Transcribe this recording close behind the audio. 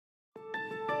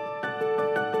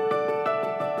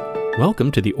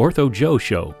Welcome to the OrthoJOE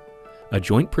Show, a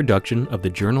joint production of the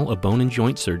Journal of Bone and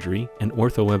Joint Surgery and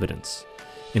OrthoEvidence.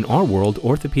 In our world,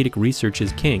 orthopedic research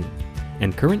is king,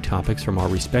 and current topics from our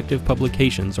respective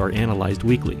publications are analyzed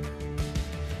weekly.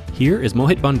 Here is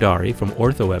Mohit Bhandari from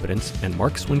OrthoEvidence and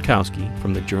Mark Swiontkowski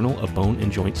from the Journal of Bone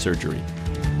and Joint Surgery.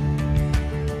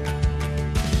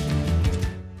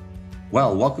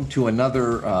 Well, welcome to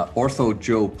another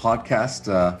OrthoJOE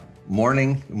podcast.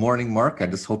 Morning, Mark. I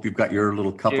just hope you've got your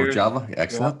little cup of Java.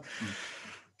 Excellent. Yeah.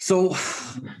 So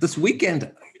this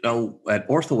weekend, at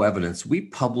OrthoEvidence, we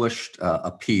published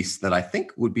a piece that I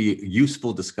think would be a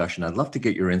useful discussion. I'd love to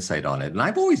get your insight on it. And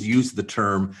I've always used the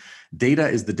term, data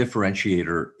is the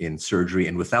differentiator in surgery,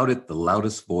 and without it, the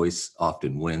loudest voice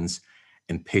often wins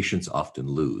and patients often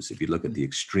lose, if you look at the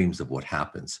extremes of what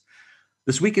happens.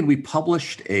 This weekend, we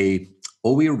published a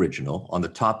OE original on the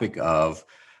topic of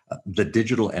the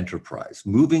digital enterprise,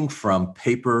 moving from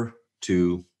paper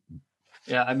to...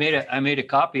 Yeah, I made a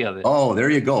copy of it. Oh, there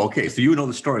you go. Okay, so you know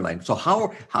the storyline. So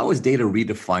how is data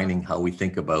redefining how we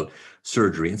think about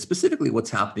surgery, and specifically what's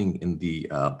happening in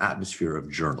the atmosphere of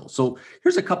journals? So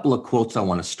here's a couple of quotes I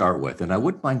want to start with, and I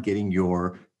wouldn't mind getting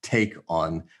your take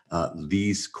on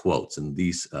these quotes and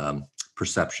these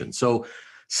perceptions. So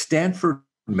Stanford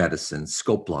Medicine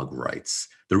Scope Blog writes,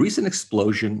 "The recent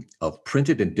explosion of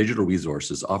printed and digital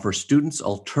resources offers students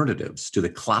alternatives to the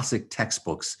classic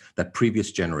textbooks that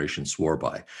previous generations swore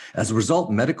by. As a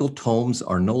result, medical tomes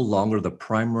are no longer the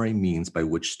primary means by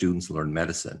which students learn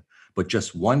medicine, but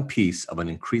just one piece of an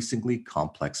increasingly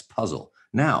complex puzzle."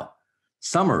 Now,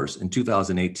 Summers in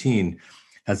 2018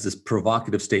 has this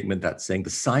provocative statement that's saying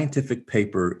the scientific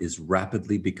paper is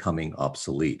rapidly becoming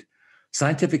obsolete.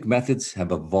 Scientific methods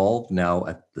have evolved now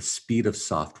at the speed of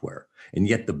software, and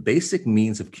yet the basic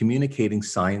means of communicating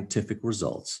scientific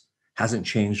results hasn't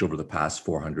changed over the past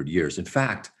 400 years. In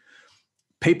fact,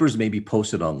 papers may be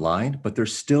posted online, but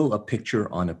there's still a picture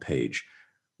on a page.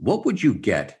 What would you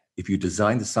get if you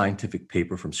designed the scientific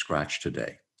paper from scratch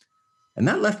today? And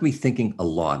that left me thinking a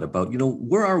lot about,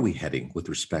 where are we heading with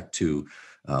respect to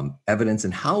evidence,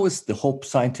 and how is the whole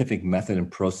scientific method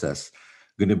and process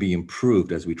going to be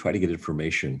improved as we try to get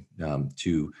information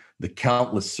to the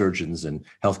countless surgeons and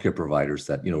healthcare providers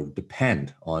that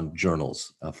depend on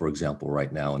journals, for example,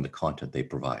 right now, and the content they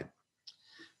provide.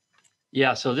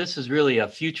 Yeah, so this is really a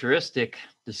futuristic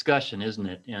discussion, isn't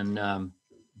it? And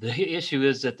the issue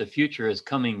is that the future is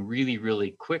coming really,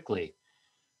 really quickly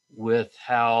with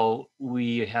how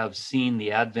we have seen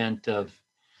the advent of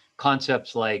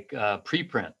concepts like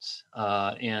preprints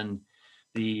and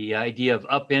the idea of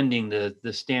upending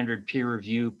the standard peer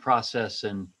review process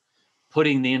and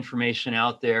putting the information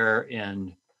out there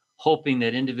and hoping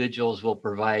that individuals will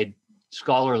provide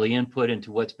scholarly input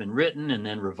into what's been written and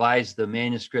then revise the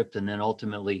manuscript and then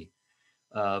ultimately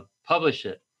publish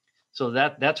it. So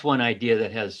that's one idea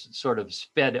that has sort of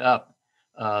sped up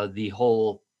the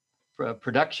whole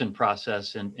production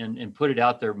process and put it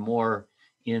out there more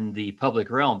in the public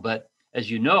realm. But as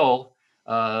you know,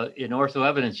 in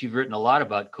OrthoEvidence, you've written a lot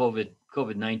about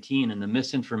COVID-19 and the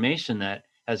misinformation that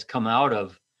has come out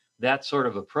of that sort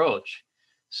of approach.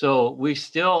 So we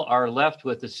still are left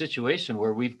with a situation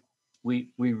where we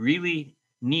really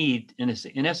need, in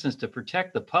essence, to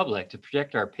protect the public, to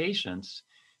protect our patients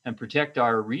and protect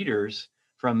our readers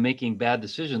from making bad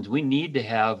decisions. We need to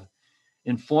have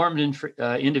informed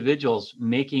individuals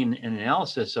making an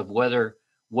analysis of whether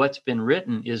what's been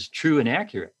written is true and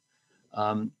accurate.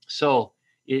 So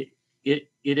it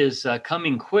is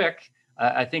coming quick.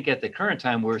 I think at the current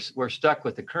time, we're stuck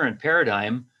with the current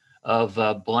paradigm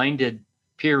of blinded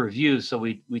peer review. So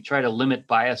we try to limit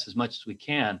bias as much as we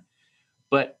can,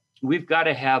 but we've got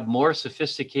to have more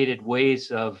sophisticated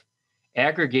ways of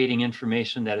aggregating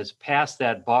information that is past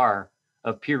that bar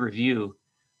of peer review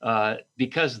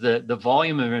because the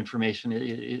volume of information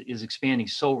is expanding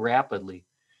so rapidly.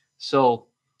 So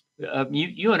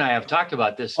you and I have talked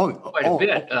about this quite a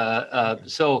bit.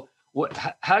 So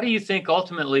how do you think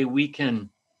ultimately we can,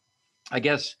 I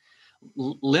guess,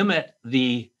 limit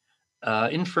the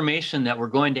information that we're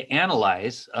going to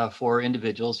analyze for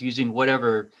individuals using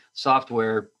whatever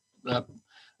software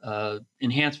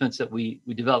enhancements that we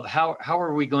develop? How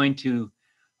are we going to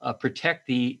protect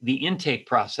the intake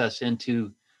process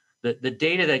into the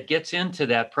data that gets into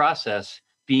that process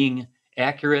being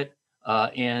accurate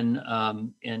and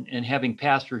having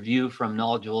past review from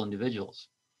knowledgeable individuals?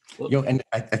 And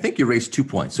I think you raised 2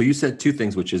 points. So you said two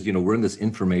things, which is, we're in this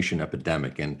information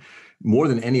epidemic, and more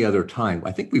than any other time,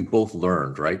 I think we've both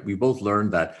learned, right? We both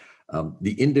learned that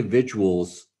the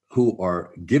individuals who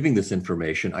are giving this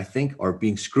information, I think, are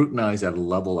being scrutinized at a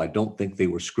level I don't think they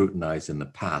were scrutinized in the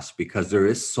past, because there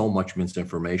is so much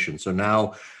misinformation. So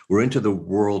now we're into the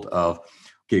world of,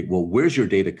 okay, well, where's your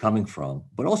data coming from?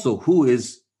 But also, who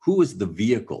is the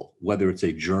vehicle, whether it's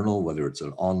a journal, whether it's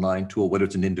an online tool, whether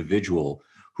it's an individual,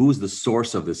 who is the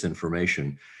source of this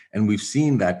information? And we've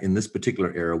seen that in this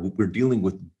particular era, we're dealing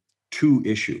with two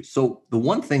issues. So the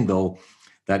one thing, though,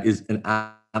 that is an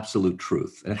absolute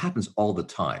truth, and it happens all the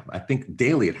time, I think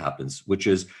daily it happens, which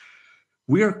is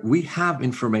we have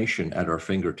information at our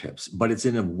fingertips, but it's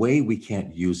in a way we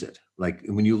can't use it. Like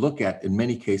when you look at, in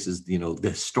many cases, the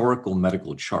historical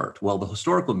medical chart. Well, the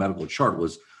historical medical chart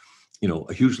was,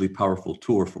 a hugely powerful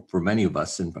tool for many of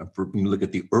us. And when you look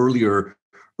at the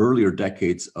earlier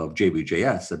decades of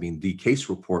JBJS, I mean, the case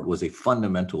report was a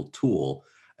fundamental tool,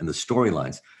 and the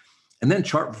storylines. And then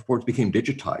chart reports became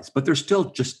digitized, but they're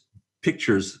still just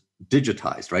pictures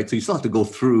digitized, right? So you still have to go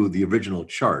through the original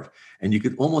chart, and you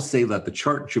could almost say that the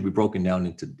chart should be broken down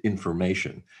into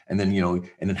information. And then,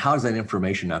 and then how is that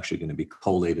information actually going to be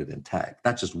collated and tagged?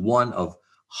 That's just one of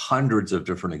hundreds of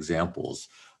different examples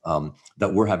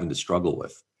that we're having to struggle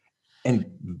with. And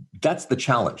that's the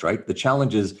challenge, right? The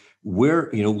challenge is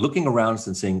we're, looking around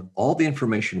and saying, all the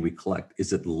information we collect,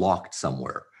 is it locked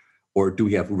somewhere? Or do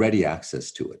we have ready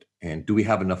access to it? And do we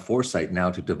have enough foresight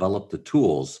now to develop the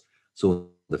tools so in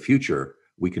the future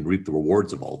we can reap the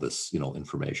rewards of all this,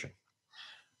 information?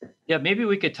 Yeah, maybe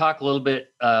we could talk a little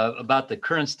bit about the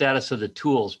current status of the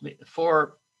tools.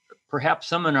 For perhaps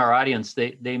some in our audience,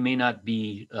 they may not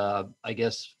be,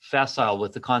 facile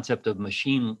with the concept of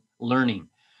machine learning.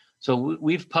 So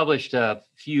we've published a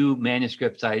few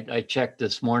manuscripts I checked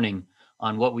this morning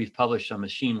on what we've published on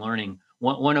machine learning.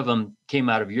 One of them came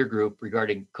out of your group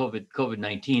regarding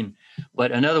COVID-19,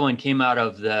 but another one came out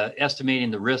of the estimating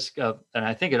the risk of, and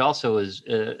I think it also is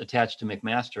attached to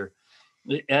McMaster,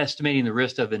 estimating the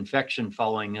risk of infection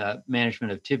following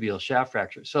management of tibial shaft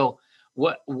fracture. So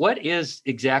what is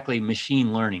exactly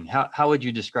machine learning? How would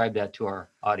you describe that to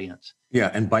our audience? Yeah,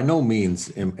 and by no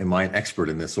means am I an expert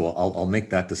in this, so I'll make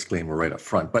that disclaimer right up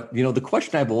front. But the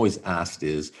question I've always asked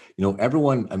is,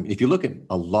 everyone. I mean, if you look at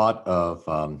a lot of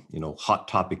hot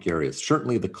topic areas,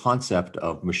 certainly the concept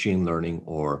of machine learning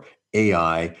or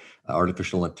AI,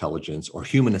 artificial intelligence, or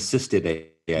human-assisted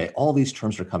AI, all these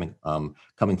terms are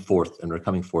coming forth, and they're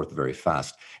coming forth very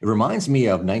fast. It reminds me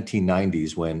of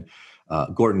 1990s when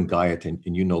Gordon Guyatt, and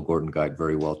you know Gordon Guyatt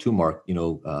very well too, Mark,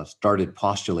 started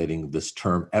postulating this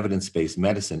term evidence-based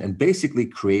medicine and basically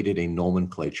created a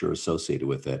nomenclature associated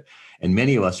with it. And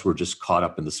many of us were just caught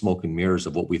up in the smoke and mirrors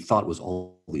of what we thought was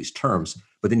all these terms.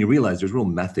 But then you realize there's real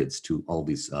methods to all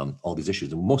these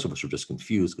issues. And most of us were just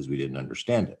confused because we didn't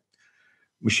understand it.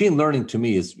 Machine learning to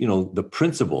me is, the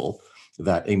principle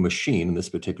that a machine, in this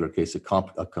particular case, a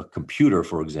computer,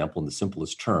 for example, in the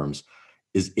simplest terms,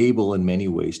 is able in many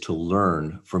ways to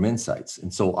learn from insights.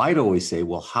 And so I'd always say,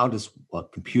 well, how does a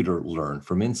computer learn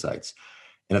from insights?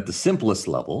 And at the simplest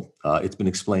level, it's been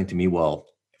explained to me, well,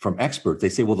 from experts, they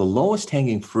say, well, the lowest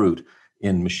hanging fruit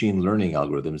in machine learning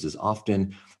algorithms is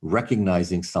often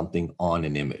recognizing something on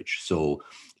an image. So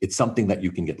it's something that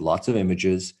you can get lots of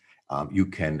images. You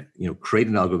can, create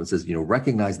an algorithm that says,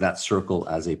 recognize that circle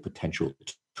as a potential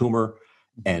tumor,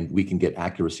 and we can get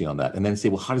accuracy on that. And then say,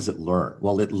 well, how does it learn?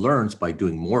 Well, it learns by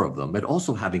doing more of them, but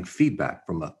also having feedback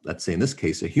from, let's say in this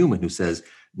case, a human who says,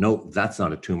 no, that's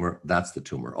not a tumor, that's the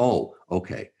tumor. Oh,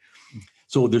 okay.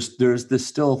 So there's this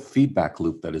still feedback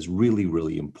loop that is really,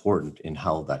 really important in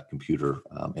how that computer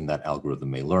and that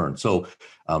algorithm may learn. So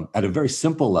at a very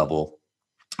simple level,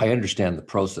 I understand the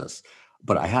process,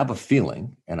 but I have a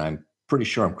feeling, and I'm pretty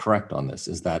sure I'm correct on this,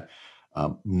 is that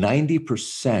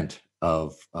 90%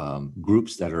 of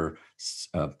groups that are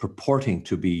purporting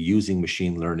to be using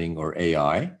machine learning or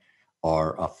AI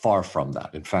are far from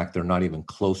that. In fact, they're not even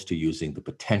close to using the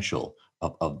potential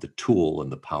of the tool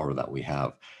and the power that we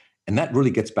have. And that really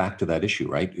gets back to that issue,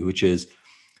 right? Which is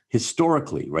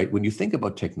historically, right? When you think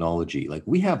about technology, like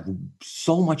we have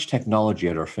so much technology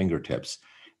at our fingertips.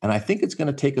 And I think it's going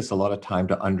to take us a lot of time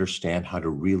to understand how to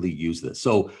really use this.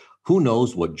 So who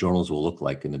knows what journals will look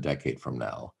like in a decade from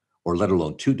now, or let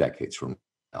alone 2 decades from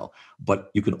now. But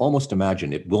you can almost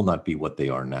imagine it will not be what they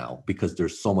are now, because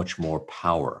there's so much more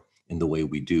power in the way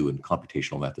we do, and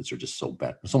computational methods are just so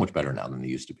much better now than they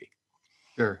used to be.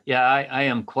 Sure. Yeah, I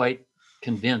am quite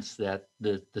convinced that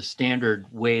the standard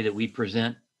way that we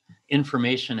present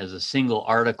information as a single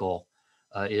article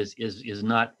is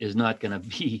not going to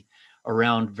be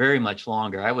around very much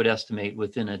longer. I would estimate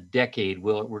within a decade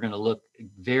we're going to look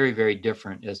very, very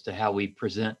different as to how we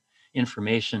present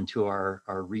information to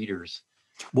our readers.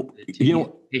 Well,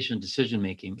 patient decision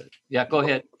making. But yeah, go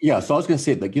ahead. Yeah, so I was going to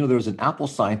say, there was an Apple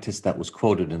scientist that was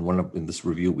quoted in this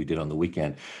review we did on the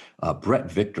weekend,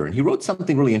 Brett Victor, and he wrote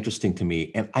something really interesting to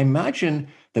me. And I imagine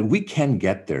that we can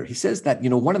get there. He says that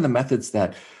one of the methods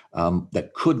that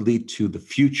could lead to the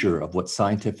future of what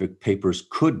scientific papers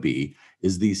could be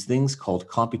is these things called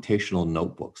computational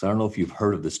notebooks. I don't know if you've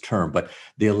heard of this term, but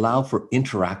they allow for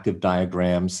interactive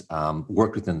diagrams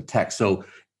worked within the text.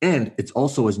 And it's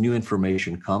also, as new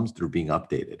information comes, they're being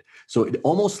updated. So it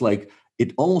almost like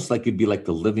it'd be like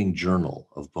the living journal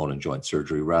of bone and joint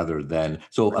surgery rather than,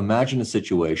 so imagine a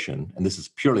situation, and this is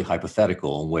purely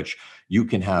hypothetical, in which you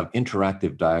can have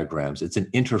interactive diagrams. It's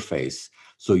an interface.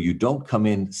 So you don't come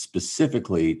in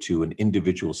specifically to an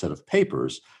individual set of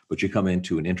papers, but you come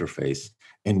into an interface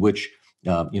in which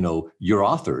your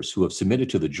authors who have submitted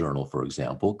to the journal, for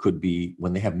example, could be,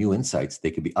 when they have new insights,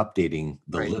 they could be updating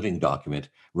the living document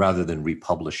rather than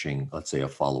republishing, let's say, a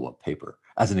follow-up paper,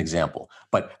 as an example.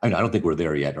 But I don't think we're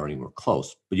there yet or anywhere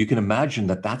close. But you can imagine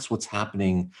that that's what's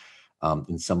happening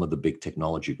in some of the big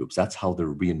technology groups. That's how they're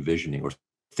re-envisioning or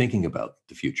thinking about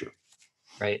the future.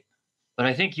 Right. But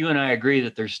I think you and I agree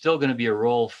that there's still going to be a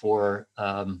role for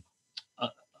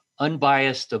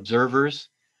unbiased observers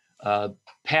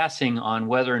passing on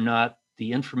whether or not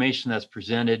the information that's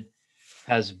presented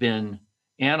has been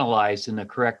analyzed in the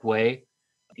correct way,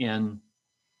 and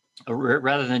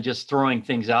rather than just throwing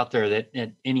things out there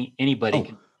that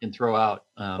anybody can throw out.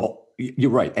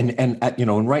 You're right,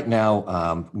 and right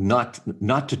now, not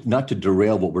to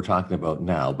derail what we're talking about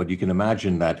now, but you can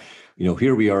imagine that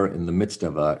here we are in the midst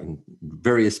of in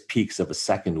various peaks of a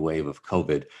second wave of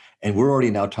COVID, and we're already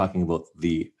now talking about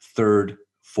the third,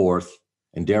 fourth,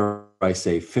 and dare I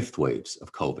say fifth waves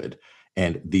of COVID,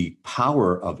 and the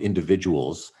power of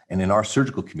individuals, and in our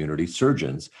surgical community,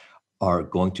 surgeons are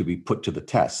going to be put to the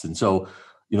test. And so,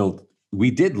 we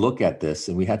did look at this,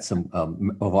 and we had some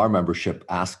of our membership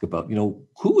ask about,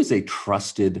 who is a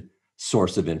trusted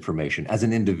source of information as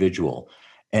an individual?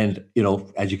 And,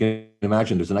 as you can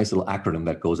imagine, there's a nice little acronym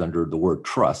that goes under the word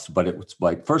trust, but it's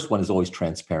like, first one is always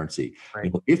transparency.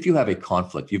 Right. If you have a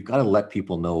conflict, you've got to let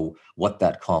people know what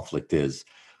that conflict is.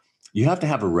 You have to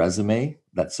have a resume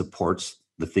that supports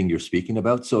the thing you're speaking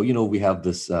about. So, we have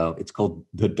this, it's called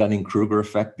the Dunning-Kruger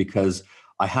effect, because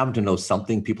I happen to know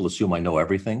something, people assume I know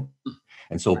everything.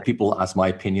 And so people ask my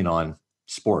opinion on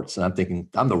sports, and I'm thinking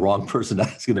I'm the wrong person to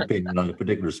ask an opinion on a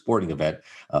particular sporting event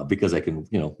because I can,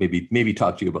 maybe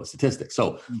talk to you about statistics.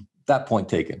 So that point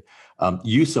taken.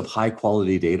 Use of high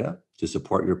quality data to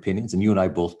support your opinions, and you and I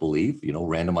both believe,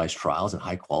 randomized trials and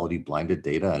high quality blinded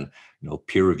data and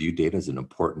peer reviewed data is an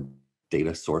important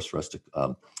data source for us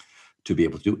to be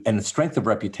able to do, and the strength of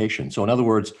reputation. So in other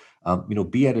words,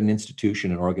 be at an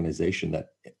institution, an organization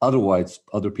that otherwise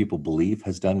other people believe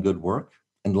has done good work.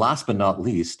 And last but not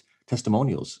least,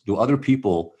 testimonials. Do other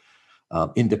people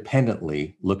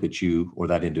independently look at you or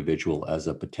that individual as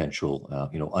a potential,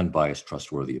 unbiased,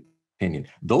 trustworthy opinion?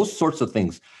 Those sorts of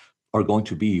things are going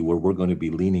to be where we're going to be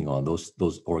leaning on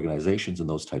those organizations and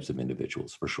those types of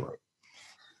individuals for sure.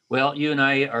 Well, you and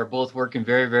I are both working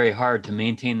very, very hard to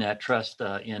maintain that trust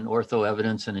in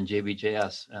OrthoEvidence and in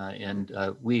JBJS, and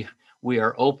we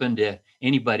are open to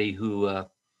anybody who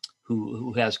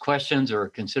has questions or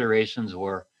considerations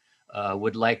or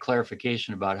would like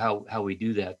clarification about how we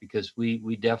do that, because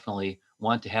we definitely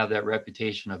want to have that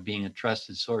reputation of being a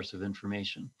trusted source of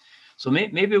information. So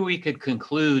maybe we could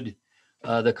conclude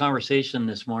the conversation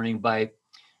this morning by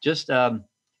just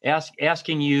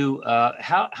asking you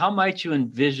how might you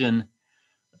envision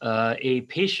a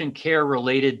patient care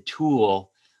related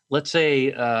tool, let's say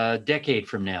a decade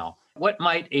from now? What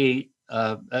might a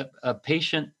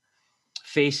patient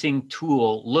facing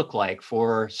tool look like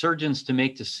for surgeons to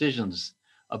make decisions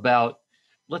about?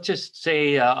 Let's just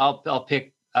say I'll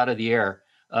pick out of the air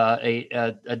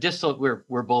a distal.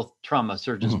 We're both trauma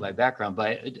surgeons by background,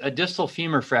 but a distal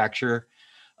femur fracture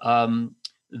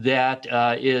that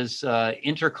is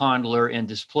intercondylar and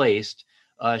displaced.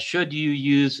 Should you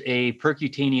use a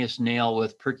percutaneous nail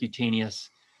with percutaneous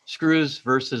screws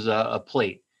versus a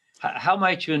plate? How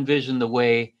might you envision the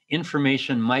way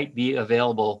information might be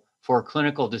available for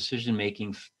clinical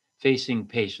decision-making facing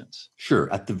patients?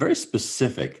 Sure. At the very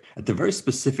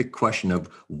specific question of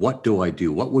what do I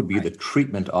do? What would be the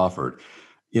treatment offered?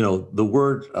 The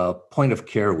word point of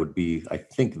care would be, I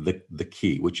think, the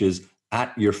key, which is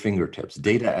at your fingertips,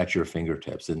 data at your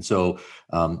fingertips. And so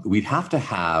we'd have to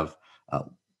have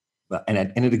and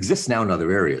it exists now in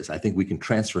other areas. I think we can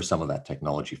transfer some of that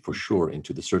technology for sure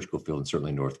into the surgical field and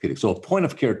certainly in orthopedics. So a point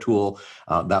of care tool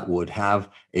that would have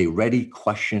a ready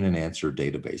question and answer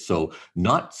database. So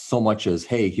not so much as,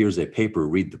 hey, here's a paper,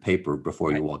 read the paper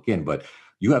before you walk in, but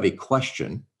you have a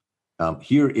question.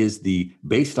 Here is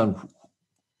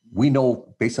we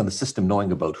know based on the system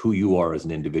knowing about who you are as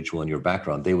an individual and your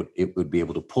background, it would be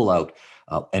able to pull out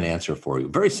an answer for you.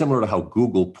 Very similar to how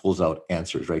Google pulls out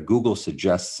answers, right? Google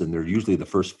suggests, and they're usually the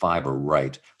first 5 are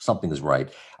right. Something is right.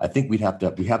 I think we have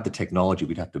the technology.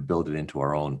 We'd have to build it into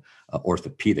our own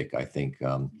orthopedic, I think,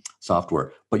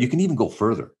 software. But you can even go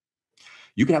further.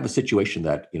 You can have a situation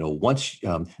that, once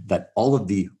that all of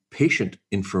the patient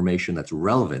information that's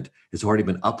relevant has already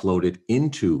been uploaded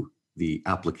into the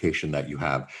application that you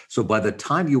have. So by the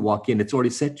time you walk in, it's already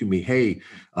said to me, hey,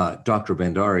 Dr.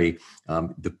 Bhandari,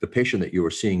 the patient that you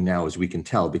are seeing now, as we can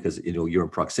tell, because you're in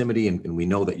proximity and we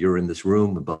know that you're in this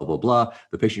room, blah, blah, blah.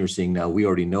 The patient you're seeing now, we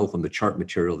already know from the chart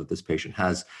material that this patient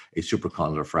has a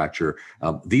supracondylar fracture.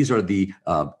 These are the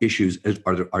issues.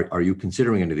 Are you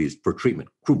considering any of these for treatment?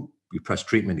 You press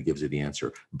treatment, it gives you the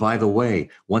answer. By the way,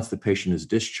 once the patient is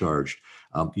discharged,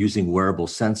 using wearable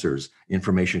sensors,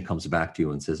 information comes back to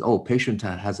you and says, oh, patient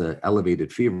has an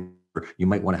elevated fever. You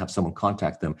might want to have someone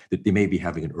contact them that they may be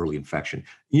having an early infection.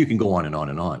 You can go on and on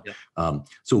and on. Yeah.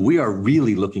 So we are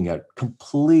really looking at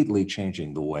completely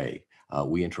changing the way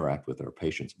we interact with our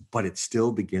patients. But it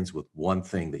still begins with one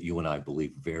thing that you and I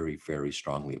believe very, very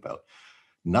strongly about.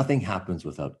 Nothing happens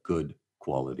without good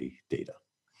quality data.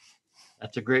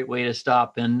 That's a great way to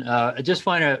stop. And I just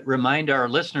want to remind our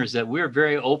listeners that we're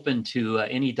very open to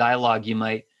any dialogue you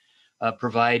might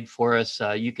provide for us.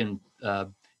 You can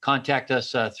contact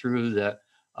us through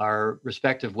our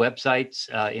respective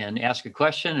websites and ask a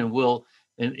question, and we'll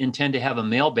intend to have a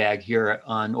mailbag here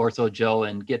on OrthoJOE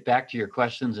and get back to your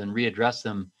questions and readdress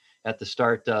them at the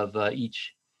start of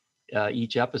each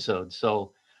episode.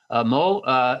 So Mo,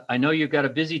 I know you've got a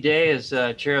busy day as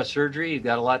chair of surgery. You've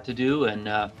got a lot to do, and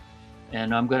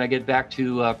I'm going to get back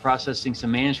to processing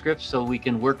some manuscripts so we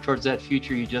can work towards that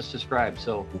future you just described.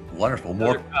 So wonderful.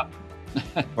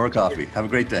 More coffee. Have a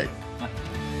great day.